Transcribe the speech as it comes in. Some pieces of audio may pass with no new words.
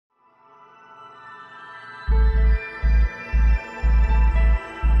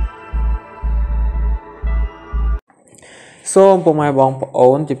សូមពុកម៉ែបងប្អូ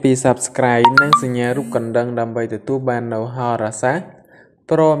នជាពី Subscribe និងសញ្ញារូបកណ្ដឹងដើម្បីទទួលបាននូវហោរាសាស្ត្រ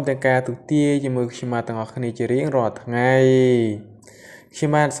ព្រមទាំងការទូទាយជាមួយខ្ញុំបាទទាំងអស់គ្នាជារៀងរាល់ថ្ងៃខ្ញុំ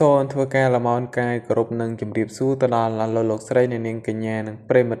បាទសូមធ្វើការលំអរកាយគោរពនិងជម្រាបសួរទៅដល់លោកស្រីអ្នកនាងកញ្ញានិង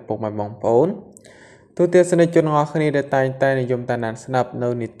ប្រិមិត្តពុកម៉ែបងប្អូនទូទាយសនិទ្ធជនទាំងអស់គ្នាដែលតែងតែនិយមតាមដានស្ដាប់នៅ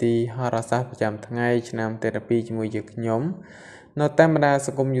នីតិហោរាសាស្ត្រប្រចាំថ្ងៃឆ្នាំទេរពីជាមួយយើងខ្ញុំនៅតាមបណ្ដាស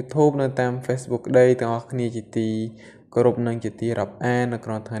ង្គម YouTube នៅតាម Facebook ដីទាំងអស់គ្នាជាទីគោរពនឹងជាទីរាប់អាននៅក្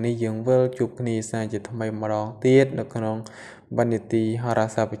នុងថ្ងៃនេះយើងវិលជួបគ្នាសាជាថ្មីម្ដងទៀតនៅក្នុងបណ្ឌនីតិហោរា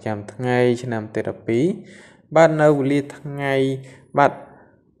សាស្ត្រប្រចាំថ្ងៃឆ្នាំទេរពីបាទនៅវេលាថ្ងៃបាទ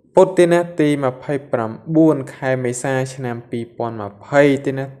ពុទ្ធណាទី29ខែមេសាឆ្នាំ2020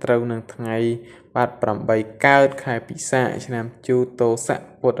ទីណាត្រូវនឹងថ្ងៃបាទ8កើតខែពិសាខឆ្នាំជូតោស័ក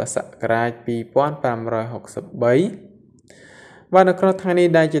ពុទ្ធសករាជ2563បាទនៅក្នុងថ្ងៃនេះ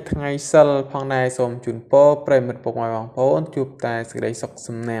ដែលជាថ្ងៃសិលផងដែរសូមជូនពរប្រិយមិត្តពុកម៉ែបងប្អូនជួបតែសេចក្តីសុខ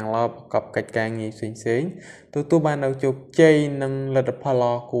សំណាងល្អប្រកបកិច្ចការងារផ្សេងៗទទួលបាននូវជោគជ័យនិងលទ្ធផលល្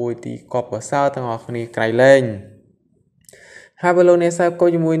អគួរទីគប់ប្រសើរទាំងអស់គ្នាក្រៃលែងហើយបើលោកអ្នកសាបក៏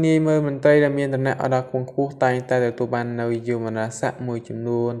ជាមួយនាយមើលមន្ត្រីដែលមានឋានៈអដាខ្ពង់ខ្ពស់តែងតែទទួលបាននៅយមនាស័ក្តិមួយចំ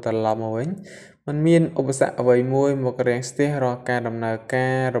នួនត្រឡប់មកវិញมันមានឧបសគ្គអ្វីមួយមករាំងស្ទះរាល់ការដំណើរកា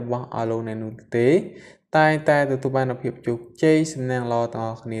ររបស់អស់លោកអ្នកនោះទេតែងតែទទួលបានភាពជោគជ័យសំណាងល្អទាំង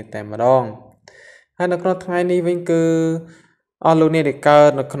អស់គ្នាតែម្ដងហើយនៅក្នុងថ្ងៃនេះវិញគឺអស់លោកអ្នកដែលកើត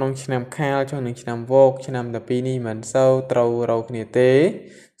នៅក្នុងឆ្នាំខាលចុះនឹងឆ្នាំវោកឆ្នាំ12នេះមិនសូវត្រូវរកគ្នាទេ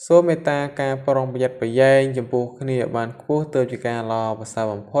សូមមេត្តាការប្រុងប្រយ័ត្នប្រយែងចំពោះគ្នាបានខ្ពស់ទៅជាការល្អប្រសើរ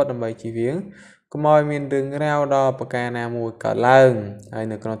បំផុតដើម្បីជៀសវាងកុំឲ្យមានរឿងរ៉ាវដល់ប្រការណាមួយកើតឡើងហើយ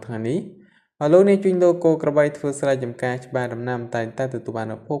នៅក្នុងថ្ងៃនេះអស់លោកអ្នកជួយលោកគោក្របីធ្វើស្រែចម្ការច្បារដំណាំតែងតែទទួលបា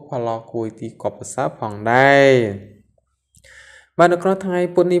នភោគផលល្អគួរទីគប់ប្រសើរផងដែរបាទនៅក្នុងថ្ងៃ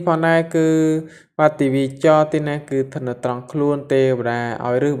ពុធនេះផងដែរគឺបាទទិវាចរទីណាគឺឋិនត្រង់ខ្លួនទេវតា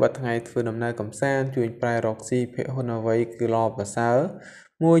ឲ្យឬបាទថ្ងៃធ្វើដំណើរកំសាន្តជួយប្រែរកស៊ីភៈហ៊ុនអ្វីគឺល្អប្រសើរ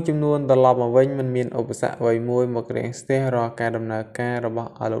មួយចំនួនត្រឡប់មកវិញមិនមានឧបសគ្គអ្វីមួយមករាំងស្ទះរាល់ការដំណើរការរបស់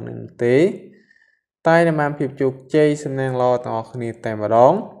អស់លោកអ្នកទេតែនឹងបានភាពជោគជ័យសំណាងល្អទាំងអស់គ្នាតែម្ដ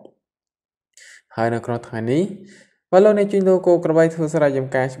ងហើយនៅក្នុងថ្ងៃនេះបើលោកអ្នកជួយលោកគោក្របីធ្វើស្រែច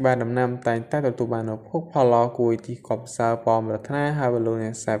ម្ការច្បារដំណាំតែងតែទទួលបាននូវភោគផលល្អគួរទីគប់សើប៉មប្រាថ្នាហើយបើលោកអ្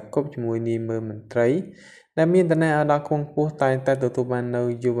នកសាបគប់ជាមួយនាយមើលមន្ត្រីដែលមានឋានៈអដាខ្ពង់ខ្ពស់តែងតែទទួលបាននូវ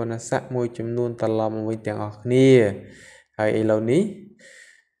យវនស័ក្តិមួយចំនួនត្រឡប់មកវិញទាំងអស់គ្នាហើយឥឡូវនេះ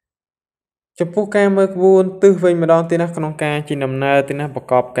ចំពោះការមើលក្បួនទិសវិញម្ដងទៀតណាក្នុងការជិះដំណើរទៀតណាប្រ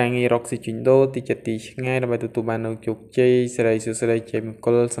កបការងាររកស៊ីជួញដូរទីចិត្តទីឆ្ងាយដើម្បីទទួលបាននូវជោគជ័យសេរីសុខស្ដីជ័យមង្គ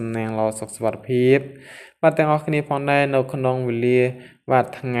លសំណាងល្អសុខសុវត្ថិភាពបាទទាំងអស់គ្នាផងដែរនៅក្នុងវេលាបាទ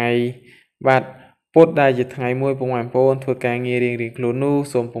ថ្ងៃបាទពុទ្ធដែលជាថ្ងៃមួយពុកម៉ែបងប្អូនធ្វើការងាររៀងៗខ្លួននោះ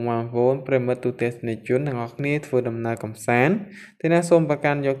សូមពុកម៉ែបងប្អូនប្រិមត្តទូទស្សនិកជនទាំងអស់គ្នាធ្វើដំណើរកំសាន្តទីណាសូមប្រ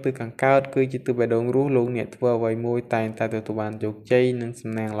កាន់យកទិសខាងកើតគឺជាទិសបេះដូងរស់លោកអ្នកធ្វើអ្វីមួយតែងតែទទួលបានជោគជ័យនិង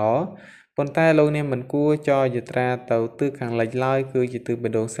សំណាងល្អប៉ុន្តែលោកអ្នកមិនគួរចរយាត្រាទៅទិសខាងលិចឡើយគឺជាទិស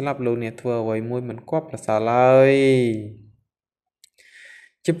បេះដូងស្លាប់លោកអ្នកធ្វើអ្វីមួយមិនគប់ប្រសើរឡើយ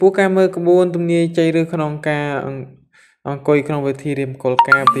ចំពោះការមើលក្បួនទំនាយជ័យឬក្នុងការអង្គុយក្នុងវិធីរៀបមង្គល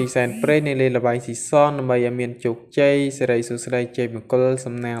ការទីសែនព្រៃនៃលេខលបាយស៊ីសនដើម្បីឲ្យមានជោគជ័យសេរីសុខស្ដីជ័យមង្គល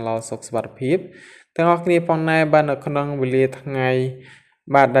សំណាងល្អសុខសុវត្ថិភាពទាំងអស់គ្នាផងដែរបាទនៅក្នុងវេលាថ្ងៃ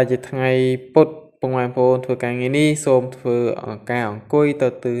បាទដែលជាថ្ងៃពុទ្ធពុកម៉ែបងប្អូនធ្វើការងារនេះសូមធ្វើការអង្គុយទៅ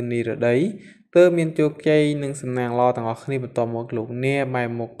ទិសនិរដីទើបមានជោគជ័យនិងសំណាងល្អទាំងអស់គ្នាបន្តមកលោកអ្នកបែរ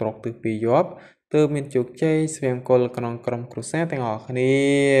មុខត្រកទិសពីរយប់ទើបមានជោគជ័យស្វែងគល់ក្នុងក្រុមគ្រួសារទាំងអស់គ្នា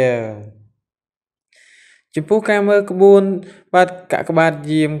ចំពោះការមើលក្បួនបាទកាកបាទ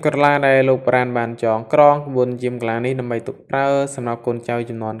យាមក្រឡាដែលលោកប្រានបានចងក្រងក្បួនយាមក្រឡានេះដើម្បីទុកប្រើសម្រាប់កូនចៅ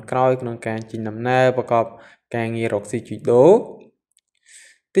ចំនួនក្រោយក្នុងការជិះដំណើរប្រកបការងាររកស៊ីជួញដូរ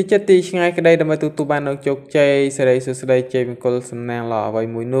ទីចិត្តទីឆ្ងាយក្តីដើម្បីទទួលបាននូវជោគជ័យសេរីសុខស្ដីជ័យមង្គលសំណាងល្អអ្វី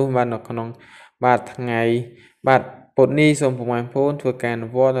មួយនោះបាននៅក្នុងបាទថ្ងៃបាទពុទ្ធនេះសូមពុកម៉ែបងប្អូនធ្វើការអនុ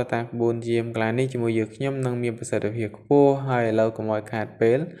វត្តតាមក្បួនយាមកន្លែងនេះជាមួយយើងខ្ញុំនឹងមានប្រសិទ្ធភាពខ្ពស់ហើយឥឡូវកុំឲ្យខាត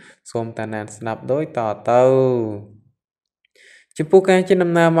ពេលសូមតាណានស្ដាប់ដូចតទៅចំពោះការជិះ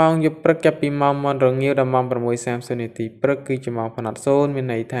ដំណើរម៉ោងយប់ព្រឹកចាប់ពីម៉ោង1រងាវដល់ម៉ោង6:30នាទីព្រឹកគឺជាម៉ោងផ្នែក0មាន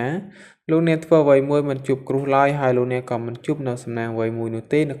ន័យថាលោកអ្នកធ្វើអ្វីមួយមិនជួបគ្រោះឡើយហើយលោកអ្នកក៏មិនជួបនៅសំណាងអ្វីមួយនោះ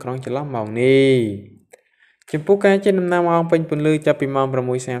ទេនៅក្នុងចន្លោះម៉ោងនេះចំពោះការជិះដំណើរម៉ោងពេញពន្លឺចាប់ពីម៉ោង6:30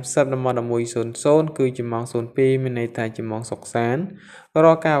ដល់ម៉ោង11:00គឺជាម៉ោង02មានន័យថាជាម៉ោងសុខសាន្ត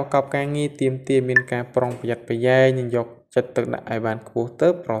រាល់ការប្រកបការងារទាមទារមានការប្រុងប្រយ័ត្នប្រយែងនិងយកចិត្តទុកដាក់ឲ្យបានខ្ពស់ទៅ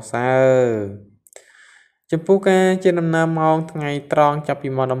ប្រសើរចំពោះការជិះដំណើរម៉ោងថ្ងៃត្រង់ចាប់ពី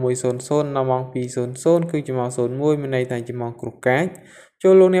ម៉ោង11:00ដល់ម៉ោង2:00គឺជាម៉ោង01មានន័យថាជាម៉ោងគ្រោះកាច ចូ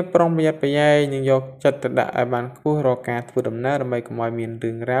លលោកអ្នកប្រុងប្រយ័ត្នប្រយែងនិងយកចិត្តទុកដាក់ឲ្យបានខ្ពស់រាល់ការធ្វើដំណើរដើម្បីកុំឲ្យមាន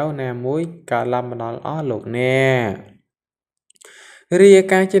រឿងរ៉ាវណាមួយកើតឡើងមកដល់អស់លោកអ្នករីឯ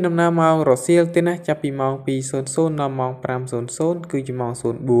ការជិះដំណើរម៉ោងរសៀលទេណាចាប់ពីម៉ោង 2:00 ដល់ម៉ោង 5:00 គឺជាម៉ោង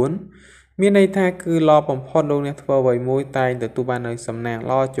 04 មានន័យថាគឺល្អបំផុតលោកអ្នកធ្វើអ្វីមួយតែងទទួលបាននូវសំណាង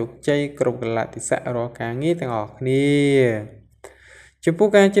ល្អជោគជ័យគ្រប់កលៈទេសៈរាល់ការងារទាំងអស់គ្នាចំពោះ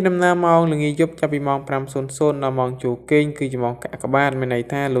ការជិះដំណើរម៉ោងល្ងាចយប់ចាប់ពីម៉ោង 5:00 ដល់ម៉ោងចូលគេងគឺជាម៉ោងកាកបាទមានន័យ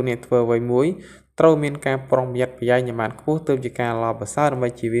ថាលោកអ្នកធ្វើអ្វីមួយត្រូវមានការប្រុងប្រយ័ត្នប្រយែងយ៉ាងបានខ្ពស់ទើបជាការល្អប្រសើរដើម្បី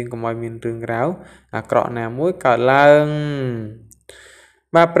ជៀសវាងកុំឲ្យមានរឿងរ៉ាវអាក្រក់ណាមួយកើតឡើង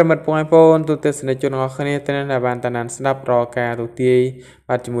បាទប្រិមិត្តបងប្អូនទូទស្សនិកជនទាំងអស់គ្នាទាំងដែលបានតាមដានស្ដាប់រាល់ការទូទាយ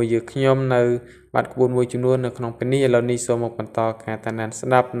បាទជាមួយយើងខ្ញុំនៅបាទក្បួនមួយចំនួននៅក្នុងពេលនេះឥឡូវនេះសូមមកបន្តការតាមដានស្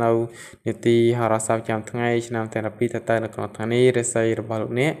ដាប់នៅនីតិហោរាសាស្ត្រប្រចាំថ្ងៃឆ្នាំទាំង12តទៅនៅក្នុងថ្ងៃនេះរាសីរបស់លោ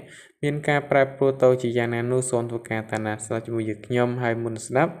កអ្នកមានការប្រែប្រួលទៅជាយ៉ាងណានោះសូមធ្វើការតាមដានស្ដាប់ជាមួយយើងខ្ញុំហើយមុន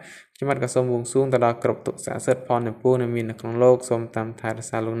ស្ដាប់ខ្ញុំបាទក៏សូមបួងសួងទៅដល់គ្រប់ទុក្ខស័ក្តិសិទ្ធិផលនៃពូដែលមាននៅក្នុងលោកសូមតាមថែរក្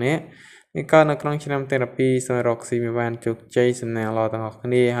សាលោកអ្នកនេះក៏នៅក្នុងឆ្នាំទាំង12សូមរកស៊ីមានបានជោគជ័យសំណាងល្អទាំងអស់គ្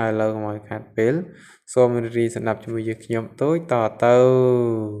នាហើយលើកមកខាត់ពេលសូមរីស្ដាប់ជាមួយយើងខ្ញុំតូចតទៅ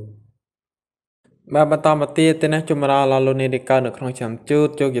បាទបន្តមកទៀតទៅណាចម្រើនលោកអ្នកដែលកើតនៅក្នុងឆ្នាំជូត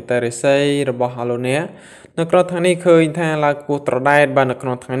ជោគជ័យរិស័យរបស់លោកអ្នកនៅក្នុងថ្ងៃនេះឃើញថាឡើងគោះត្រដែតបាទនៅក្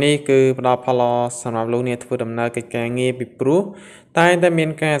នុងថ្ងៃនេះគឺផ្ដល់ផលល្អសម្រាប់លោកអ្នកធ្វើដំណើរកិច្ចការងារពីព្រោះតែងតែមាន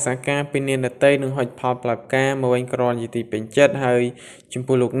ការសហការពីនានដតីនិងហុចផលផ្លែផ្កាមកវិញក្រនជាទីពេញចិត្តហើយចំ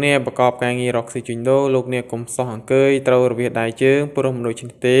ពោះលោកអ្នកប្រកបការងាររកស៊ីជួញដូរលោកអ្នកកុំសោះអង្គើយត្រូវរវាដៃជើងព្រោះមនុស្ស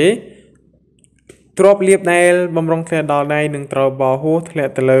នេះទេទ្របលៀបដែលបំរុងធ្លាក់ដល់ដៃនឹងត្រូវបោហួសធ្លា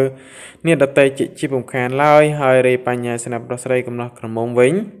ក់ទៅលើអ្នកដតីជាពំខានឡើយហើយរេបញ្ញាស្នាប់ប្រុសស្រីកំណោះក្រមុំវិ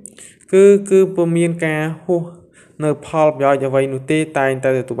ញគឺពុំមានការហួសនៅផលប្រយោជន៍អ្វីនោះទេតែងតែ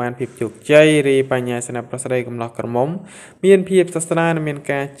ទទួលបានភាពជោគជ័យរីបញ្ញាស្នាប់ប្រុសស្រីកំណោះក្រមុំមានភាពស្រស់ស្រាយនិងមាន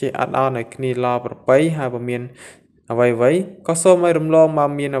ការជេរអត់អន់ឲ្យគ្នាល្អប្រពៃហើយពុំមានអ្វីក៏សូមឲ្យរំលងបើ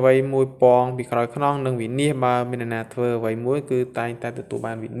មានអ្វីមួយពងពីក្រោយខ្នងនិងវិនិច្ឆ័យបើមានអ្នកណាធ្វើអ្វីមួយគឺតែងតែទទួល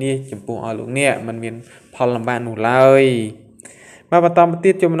បានវិនិច្ឆ័យចំពោះឲ្យលោកអ្នកមិនមានផលលំបាកនោះឡើយបាទបន្តមក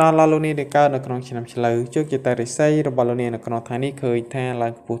ទៀតជំនន់លោកអ្នកដែលកើតនៅក្នុងឆ្នាំឆ្លូវជោគជ័យរិស័យរបស់លោកអ្នកនៅក្នុងថ្ងៃនេះឃើញថាឡើ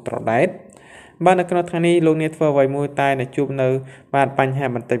ងខ្ពស់ត្រដែតបាទនៅក្នុងថ្ងៃនេះលោកអ្នកធ្វើអ្វីមួយតែជួបនៅបាទបញ្ហា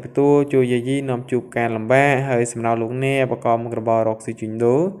បន្តិចបន្តួចជួយយាយីនាំជួបការលំបាកហើយសម្រាប់លោកអ្នកប្រកបមុខរបររកស៊ីជួញ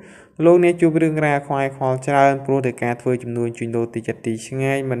ដូរលោកអ្នកជួបរឿងរ៉ាវខ្វាយខ្វល់ច្រើនព្រោះតែការធ្វើចំនួនជួញដូរទីចិត្តទីឆ្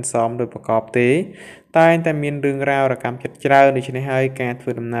ងាយមិនសមដោយប្រកបទេតែងតែមានរឿងរ៉ាវរកម្មចិត្តច្រើនដូច្នេះហើយការធ្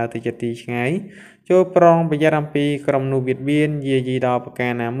វើដំណើរទៅចិត្តទីឆ្ងាយចូលប្រុងប្រយ័ត្នអំពីក្រុមនោះបៀតបៀនយាយីដល់ប្រកា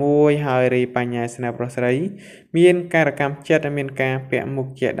រណាមួយហើយរីបញ្ញាស្នាប្រុសស្រីមានការកម្មចិត្តនិងមានការពាក់មុខ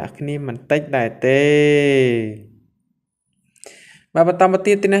ជាដាក់គ្នាមិនតិចដែរទេបាទបន្តមក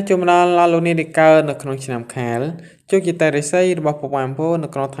ទៀតនេះជំនន់លោកអ្នកដែលកើតនៅក្នុងឆ្នាំខាលជោគជ័យរិស័យរបស់ពុកម៉ែបងប្អូននៅ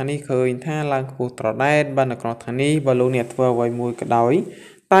ក្នុងថ្ងៃនេះឃើញថាឡើងខ្ពស់ត្រដែតបាទនៅក្នុងថ្ងៃនេះបើលោកអ្នកធ្វើអ្វីមួយក៏ដោយ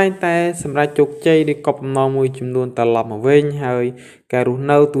តែងតែសម្រាប់ជោគជ័យនៃកប់បំណងមួយចំនួនត្រឡប់មកវិញហើយការរស់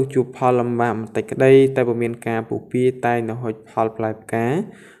នៅទោះជួបផលលំបាកបន្តិចក្តីតែពុំមានការពុះពៀតែងតែហុចផលផ្លែផ្កា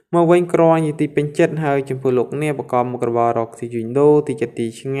មកវិញក្រញទីពេញចិត្តហើយចំពោះលោកអ្នកប្រកបមុខរបររកស៊ីជួញដូរទីចិត្តទី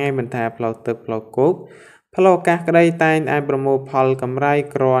ឆ្ងាយមិនថាផ្លូវទឹកផ្លូវគោកផ្លូវអាកាសក្តីតែងអាចប្រមូលផលកម្រៃ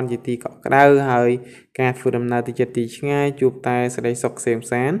ក្រនជាទីកក់ក្ដៅហើយការធ្វើដំណើរទៅចិត្តទីឆ្ងាយជួបតែសេចក្តីសុខសេម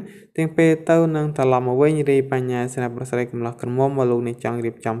សានទាំងពេលទៅនឹងត្រឡប់មកវិញរីបញ្ញាស្នាប្រុសស្រីកំឡោះក្រមុំមកលោកអ្នកចង់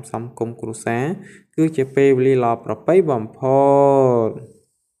រៀបចំសំគុំគ្រួសារគឺជាពេលវេលាល្អប្រពៃបំផុត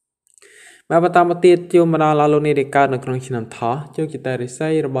បាទបន្តមកទៀតជួបមកដល់លោកអ្នកដែលកើតនៅក្នុងឆ្នាំថោះជោគជ័យរិស័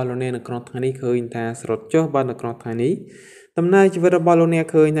យរបស់លោកអ្នកនៅក្នុងថ្ងៃនេះឃើញថាស្រត់ចុះបាទនៅក្នុងថ្ងៃនេះដំណើរជីវិតរបស់លោកអ្នក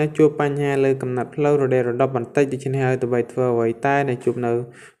ឃើញថាជួបបញ្ហាលើកំណត់ផ្លូវរដេរដប់បន្តិចដូច្នេះហើយទៅធ្វើអ្វីតែនៅជួបនៅ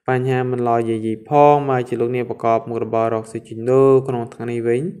បញ្ហាមិនល្អយាយីផងមកជាលោកអ្នកប្រកបមុខរបររកស៊ីជួញដូរក្នុងថ្ងៃនេះ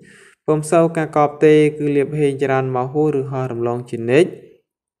វិញពុំសូវការកប់ទេគឺលៀបហេងច្រើនមកហួរឬហោះរំលងជានិច្ច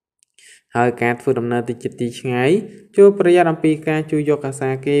ហើយការធ្វើដំណើរទៅចិត្តទីឆ្ងាយចូលប្រយ័ត្នអំពីការជួយយកអាសា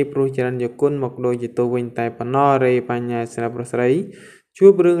គេព្រោះចរន្តយកគុណមកដូចជាទៅវិញតែប៉ុណ្ណោះរេបញ្ញាស្រាប់ប្រស្រីជួ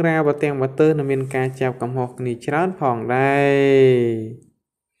បរឿងរ៉ាវប្រទាំងប្រទើនឹងមានការចាប់កំហុសគ្នាច្រើនផងដែរ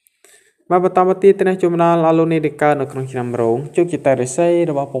បាទបន្តមកទៀតទៅនេះជំនន់លោកអ្នកដែលកើតនៅក្នុងឆ្នាំរោងជោគជ័យរិស័យ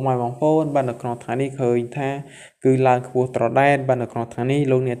របស់ពុកម៉ែបងប្អូនបាទនៅក្នុងថ្ងៃនេះឃើញថាគឺឡើងខ្ពស់ត្រដែតបាទនៅក្នុងថ្ងៃនេះ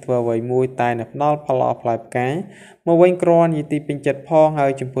លោកអ្នកធ្វើអ្វីមួយតែនៅផ្ដល់ផលល្អផ្លែផ្កាមកវិញក្រនយទីពេញចិត្តផងហើ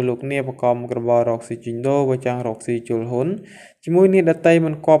យចំពោះលោកអ្នកប្រកបមុខរបររកស៊ីជួញដូរបើចង់រកស៊ីជលហ៊ុនជាមួយអ្នកដតី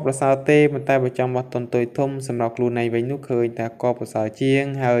មិនគប់ប្រសើរទេប៉ុន្តែបើចង់មកតុនទុយធំសម្រាប់ខ្លួនឯងវិញនោះឃើញថាគប់ប្រសើរជាង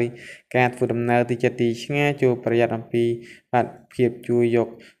ហើយការធ្វើដំណើរទៅចិត្តទីឆ្ងាយចូលប្រយ័ត្នអំពីបាទភាពជួយយក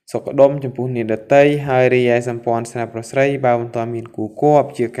សុខដុមចំពោះអ្នកដតីហើយរីឯសម្ព័ន្ធស្នាប្រុសស្រីបើមិនទាន់មានគូគប់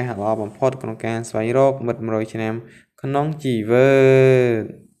ជាការល្អបំផុតក្នុងការស្វែងរកមិត្ត100ឆ្នាំ ក្នុងជីវិត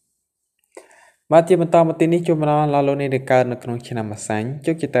បាទជាបន្តមកទីនេះជួបម្ដងឡឡូនេះដែលកើតនៅក្នុងឆ្នាំម្សាញ់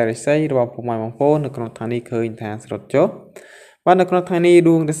ជោគជតារាសីរបស់ពុកម៉ែបងប្អូននៅក្នុងថ្ងៃនេះឃើញថាស្រត់ចុះបាទនៅក្នុងថ្ងៃនេះ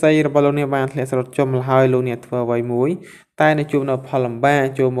ដួងរាសីរបស់លោកអ្នកបានធ្លាក់ស្រត់ចុះម្ល៉េះហើយលោកអ្នកធ្វើអ្វីមួយតែនៅជួបនៅផលលំបាក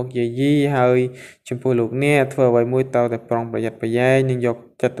ចូលមកយាយីហើយចំពោះលោកអ្នកធ្វើអ្វីមួយតើតែប្រុងប្រយ័ត្នប្រយែងនិងយក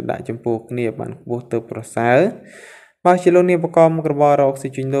ចិត្តទៅដាក់ចំពោះគ្នាបានខ្ពស់ទៅប្រសើរបើជាលោកអ្នកប្រកបមុខរបររកស៊ី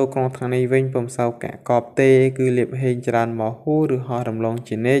ជីណូក្នុងថ្ងៃនេះវិញពុំសូវកាក់កបទេគឺលៀបហេងច្រើនមកហួរឬហោះរំលង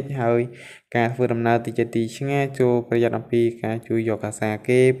ជានិច្ចហើយការធ្វើដំណើរទីចិត្តទីឆ្ងាយចូលប្រយ័ត្នអំពីការជួយយកអាសា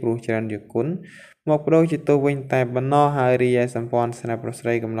គេព្រោះច្រើនយកគុណមកបដូរជាទៅវិញតែប៉ុណ្ណោះហើយរីឯសម្ព័ន្ធស្នេហ៍ប្រុសស្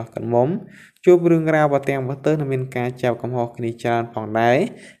រីកំឡោះកាត់មុំជួបរឿងរ៉ាវបើទាំងបើទៅនឹងមានការចាប់កំហុសគ្នាច្រើនផងដែរ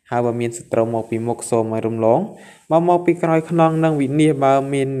ហើយបើមានសត្រូវមកពីមុខសូមឲ្យរំលងបើមកពីក្រោយខ្នងនឹងវិនិច្ឆ័យបើ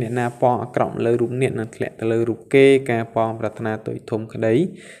មានអ្នកណាប៉ងអាក្រក់លើរូបអ្នកនឹងធ្លាក់ទៅលើរូបគេការប៉ងប្រាថ្នាទុយធំក្តី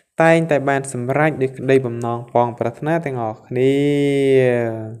តែងតែបានសម្រេចដោយក្តីបំណងប៉ងប្រាថ្នាទាំងអស់គ្នា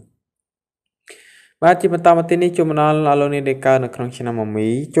បាទជាបន្តមកទីនេះជួបម្ដងឡឡូនេះដែលកើតនៅក្នុងឆ្នាំមមី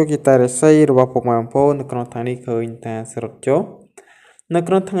ជោគជតារាសីរបស់ពុកម៉ែបងប្អូននៅក្នុងថ្ងៃនេះឃើញថាស្រត់ចុះនៅ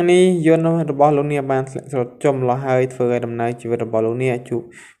ក្នុងថ្ងៃនេះយន្តរបស់លោកអ្នកបានធ្លាក់ស្រត់ចុះម្ល៉េះហើយធ្វើឲ្យដំណើរជីវិតរបស់លោកអ្នកជួប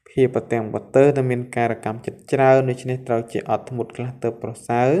ភាពប្រទាំងប្រទើនិងមានការកម្មចិត្តច្រើនដូច្នេះត្រូវជាអត់ធ្មត់ខ្លះទៅប្រ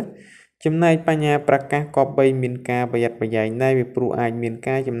សើរចំណែកបញ្ញាប្រកាសក៏បីមានការប្រយ័ត្នប្រយែងដែរវាព្រោះអាចមាន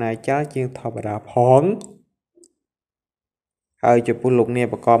ការចំណាយច្រើនជាងធម្មតាផងហើយចំពោះលោកអ្នក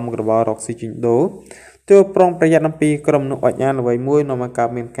ប្រកបមុខរបររកស៊ីជីដូចូលប្រុងប្រយ័ត្នអំពីក្រុមនោះអញ្ញាណអ្វីមួយនាំឲ្យកើត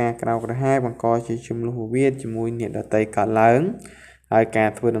មានការក្រៅក្រហាយបង្កជាជំលោះវិវាទជាមួយអ្នកដទៃកើតឡើងហើយការ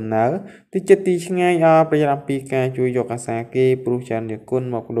ធ្វើដំណើរទីចិត្តទីឆ្ងាយប្រយ័ត្នអំពីការជួយយកអាសាគេព្រោះចានយគុណ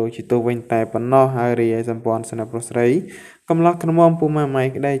មកបដូរជាទៅវិញតែប៉ុណ្ណោះហើយរីឯសម្ព័ន្ធស្នេហ៍ប្រុសស្រីកំឡោះក្រមុំពុំម៉ែ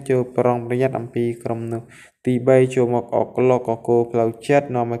ក្តីចូលប្រុងប្រយ័ត្នអំពីក្រុមនោះទី3ចូលមកអកលកកោផ្លូវចិត្ត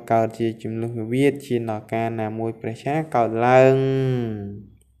នាំឲ្យកើតជាជំលោះវិវាទជានការណាមួយព្រះឆាកើតឡើង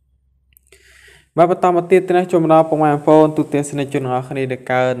បាទបន្តមកទៀតទៅនេះចូលមកដល់ពុកម៉ែបងប្អូនទូទាំងស្នេហ៍ជនទាំងអស់គ្នាដែល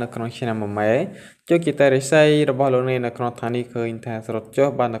កើតនៅក្នុងឆ្នាំមមែជោគជតារាសីរបស់លោកអ្នកនៅក្នុងថ្ងៃនេះឃើញថាស្រត់ចុះ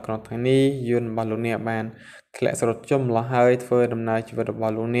បាទនៅក្នុងថ្ងៃនេះយន្តរបស់លោកអ្នកបានធ្លាក់ស្រត់ចុះម្ល៉េះហើយធ្វើដំណើរជីវិតរប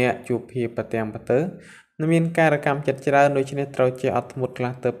ស់លោកអ្នកជួបភាពប្រទាំងប្រទើនឹងមានការកម្មចិត្តច្រើនដូច្នេះត្រូវជាអត់ធ្មត់ខ្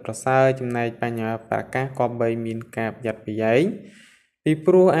លះទៅប្រសើរចំណែកបញ្ញាប្រកាសក៏បីមានការប្រយ័ត្នប្រយែងពី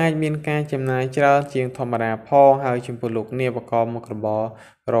ព្រោះអាចមានការចំណាយច្រើនជាងធម្មតាផងហើយចំពោះលោកអ្នកប្រកបមុខរបរ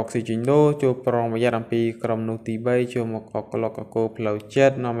រកស៊ីជីណូចូលប្រុងប្រយ័ត្នអំពីក្រុមនោះទី3ចូលមកកលកកោផ្លូវចិ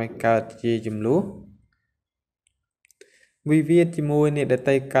ត្តនាំឲ្យកើតជាចំនួនវិវាទជាមួយអ្នកដ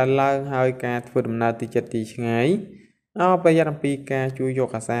ទៃកើតឡើងហើយការធ្វើដំណើរទីចិត្តទីឆ្ងាយប្រយ័ត្នអំពីការជួយយក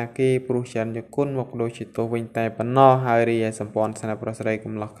អាសាគេព្រោះចានយកគុណមកបដូរជាទៅវិញតែប៉ុណ្ណោះហើយរីឯសម្ព័ន្ធស្នេហ៍ប្រុសស្រី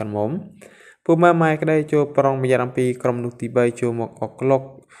កំឡោះកណ្មុំពុំម៉ែក្តីចូលប្រុងប្រយ័ត្នអំពីក្រុមនោះទី3ចូលមកអកលក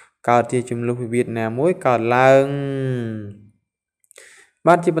កើតជាចំនួនវិវាទណាមួយកើតឡើង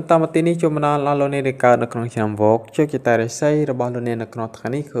បាទជាបន្តមកទីនេះចូលមកដល់លោកអ្នកដែលកើតនៅក្នុងឆ្នាំវកជោគជតារាសីរបស់លោកអ្នកនៅក្នុងថ្ងៃ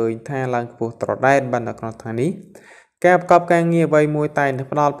នេះឃើញថាឡើងខ្ពស់ត្រដែតបាទនៅក្នុងថ្ងៃនេះការប្រកបការងារអ្វីមួយតែនឹង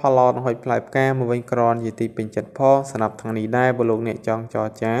ផ្ដល់ផលល្អនឹងហុចផ្លែផ្កាមកវិញក្រនជាទីពេញចិត្តផងសម្រាប់ថ្ងៃនេះដែរបើលោកអ្នកចង់ចរ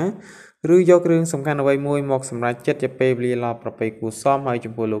ចាឬយករឿងសំខាន់អ្វីមួយមកសម្រាប់ចិត្តជាពេលវេលាល្អប្រពៃគូសមហើយ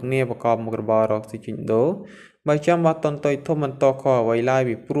ចំពោះលោកអ្នកប្រកបមុខរបររកស៊ីជីដូបើចាំបាត់តន្ទុយធំមិនតខអ្វីឡើយ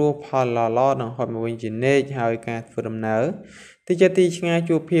ពីព្រោះផលល្អនឹងហត់មកវិញជានិច្ចហើយការធ្វើដំណើរទីចិត្តទីឆ្ងាយ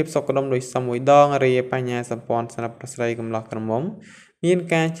ជួបភាពសុខដុមដោយសមមួយដងរាបញ្ញាសម្ព័ន្ធស្រាប់ប្រស្រីកំឡោះក្រមុំមាន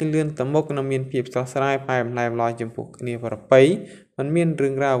ការជឿនទៅមុខនិងមានភាពស្រស់ស្រាយផ្លែម្លែម្លោះចំពោះគ្នាប្រពៃមិនមានរឿ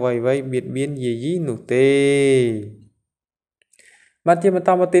ងរ៉ាវអ្វីបៀតបៀនយាយីនោះទេបាទជាបន្ត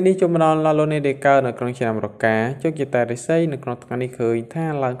មកទីនេះចូលមកដល់លោកអ្នកដែលកើតនៅក្នុងឆ្នាំរកាជោគជតារាសីនៅក្នុងថ្ងៃនេះឃើញថា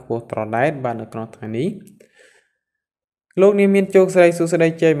ឡើងខ្ពស់ត្រដែតបាទនៅក្នុងថ្ងៃនេះលោកអ្នកមានជោគស្រីសុខស្ដី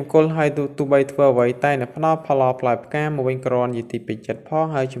ជ័យមង្គលហើយទូបីធ្វើអ្វីតែនៅផ្ដោតផលល្អផ្លែផ្កាមកវិញក្រនជាទីពេញចិត្តផង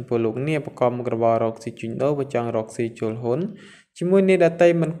ហើយចំពោះលោកអ្នកប្រកបមុខរបររកស៊ីជីណូបើចង់រកស៊ីជលហ៊ុនជាមួយអ្នកដទៃ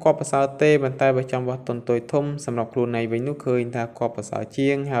មិនគប់ប្រសើរទេប៉ុន្តែបើចង់បោះទុនទុយធំសម្រាប់ខ្លួនឯងវិញនោះឃើញថាគប់ប្រសើរជា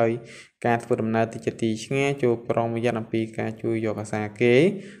ងហើយការធ្វើដំណើរទីចិត្តទីឆ្ងាយចូលប្រុងប្រយ័ត្នអំពីការជួយយកអាសាគេ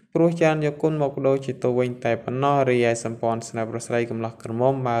ព្រោះចានយកគុណមកបដូរជាទៅវិញតែប៉ុណ្ណោះរីឯសម្ព័ន្ធស្នេហ៍ប្រុសស្រីកំឡោះក្រ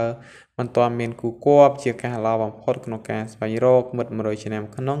មុំបើមិនទាន់មានគូគប់ជាការល្អបំផុតក្នុងការស្វែងរកមិត្ត100ឆ្នាំ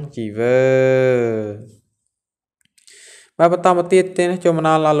ក្នុងជីវិតបាទបន្តមកទៀតចូលមកដ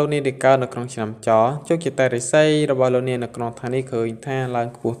ល់លោកអ្នកដែលកើតនៅក្នុងឆ្នាំចជោគជតារាសីរបស់លោកអ្នកនៅក្នុងថ្ងៃនេះឃើញថាឡើង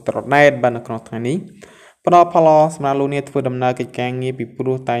ខ្ពស់ត្រដែតបាទនៅក្នុងថ្ងៃនេះផ្ដល់ផលល្អសម្រាប់លោកអ្នកធ្វើដំណើរកិច្ចការងារពីព្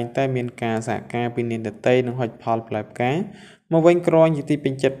រោះតែងតែមានការសហការពីអ្នកដទៃនិងហុចផលផ្លែផ្កាមកវិញក្រនជាទីពេ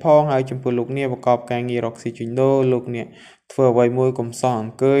ញចិត្តផងហើយចំពោះលោកអ្នកប្រកបការងាររកស៊ីជីណូលោកអ្នកធ្វើអ្វីមួយកុំសោះអ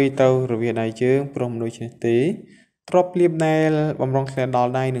ង្គើយទៅរវាដៃជើងព្រមដូចនេះទេ ក្របលៀបដែលបំរុងធ្លាក់ដ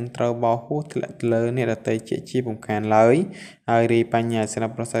ល់ដៃនឹងត្រូវបោះហួសធ្លាក់ទៅលើអ្នកដទៃជាពំខានឡើយហើយរីបញ្ញាស្រា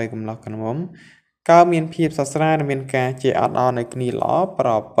ប់ប្រស័យកំឡោះកមុំកើមានភាពសស្រាយនិងមានការជាអត់អរនៅគ្នាល្អប្រ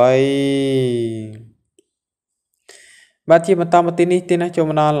ពៃបាទជាបន្តមកទីនេះទីណាចូល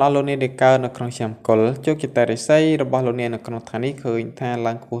មកដល់លោកអ្នកដែលកើតនៅក្នុងឆ្នាំកុលជោគជតារាសីរបស់លោកអ្នកនៅក្នុងថ្ងៃនេះឃើញថា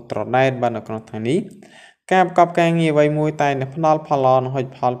ឡើងខ្ពស់ត្រដែតបាទនៅក្នុងថ្ងៃនេះការប្រកបការងារអ្វីមួយតែនឹងផ្ដល់ផលល្អនិងហុច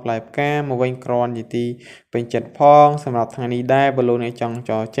ផលផ្លែផ្កាមកវិញគ្រាន់ជាទីពេញចិត្តផងសម្រាប់ថ្ងៃនេះដែរបើលោកអ្នកចង់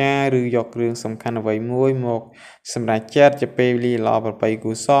ចរចាឬយកគ្រឿងសំខាន់អ្វីមួយមកសម្រាប់ចិត្តជាពេលវេលាល្អប្រពៃ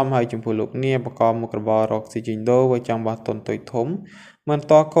គូសមហើយចំពោះលោកអ្នកប្រកបមុខរបររកស៊ីជីងដូរវាចង់បោះទុនតូចធំមិន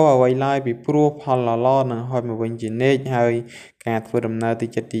តកអ្វីឡើយពីព្រោះផលល្អនឹងហុចមកវិញជានិច្ចហើយការធ្វើដំណើរទៅ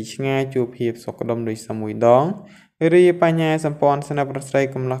ចិត្តទីឆ្ងាយជួបភាពសុខដុមដោយសមមួយដងរីបញ្ញាសម្ព័ន្ធស្នេហ៍ប្រស្រី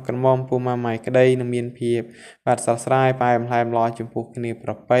កំឡោះក្រមុំពូម៉ាម៉ៃក្តីនឹងមានភាពបាទស្រស់ស្រាយផ្អែមល្ហែមល្អចំពោះគ្នាប្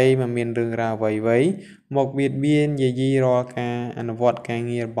រពៃមិនមានរឿងរ៉ាវអ្វីមកបៀតបៀនយាយីរាល់ការអនុវត្តការ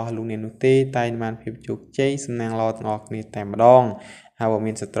ងាររបស់លោកអ្នកនោះទេតែបានភាពជោគជ័យសំណាងល្អទាំងអស់គ្នាតែម្ដងហើយបើ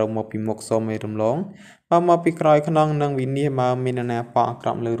មានសត្រូវមកពីមុខសូមឲ្យរំលងបើមកពីក្រោយខ្នងនឹងវិនិច្ឆ័យបើមាននរណាប៉ងអាក្រ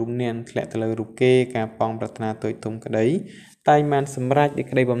ក់លើរូបអ្នកធ្លាក់ទៅលើរូបគេការប៉ងប្រាថ្នាទុយទុំក្តីតែបានសម្រេចដោយ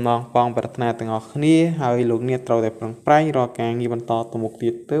ក្តីបំណងប៉ងប្រាថ្នាទាំងអស់គ្នាហើយលោកអ្នកត្រូវតែប្រឹងប្រែងរកការងារបន្តទៅមុខទៀ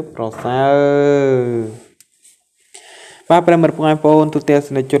តទៅប្រសើរបាទប្រិមត្តបងប្អូនទូទាំងស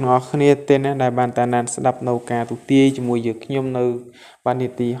និកជនទាំងអស់គ្នាទេណាដែលបានតាមដានស្ដាប់នៅការទូទាយជាមួយយើងខ្ញុំនៅបាននី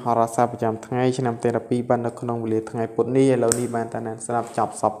តិហោរាសាស្ត្រប្រចាំថ្ងៃឆ្នាំទី12បាននៅក្នុងវេលាថ្ងៃពុធនេះឥឡូវនេះបានតាមដានស្ដាប់ច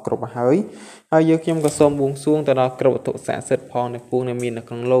ប់សពគ្រប់ហើយយើងខ្ញុំក៏សូមបួងសួងទៅដល់គ្រប់វត្ថុស័ក្តិសិទ្ធិផងដែលពូនៅមាននៅ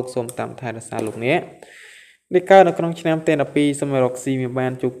ក្នុងលោកសូមតាមថែរក្សាលោកអ្នកនេះកើតនៅក្នុងឆ្នាំទី12សូមរកស៊ីមានបា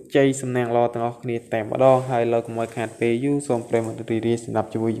នជោគជ័យសំណាងល្អទាំងអស់គ្នាតែម្ដងហើយលើកុំឲ្យខាតពេលយូរសូមប្រិមត្តរីករាយស្ដាប់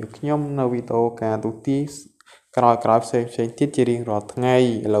ជាមួយយើងខ្ញុំនៅវីដេអូការទូទាយក្រោយៗផ្សេងទៀតជារៀងរាល់ថ្ងៃឥ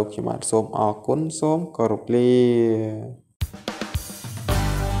ឡូវខ្ញុំបាទសូមអរគុណសូមគោរពលា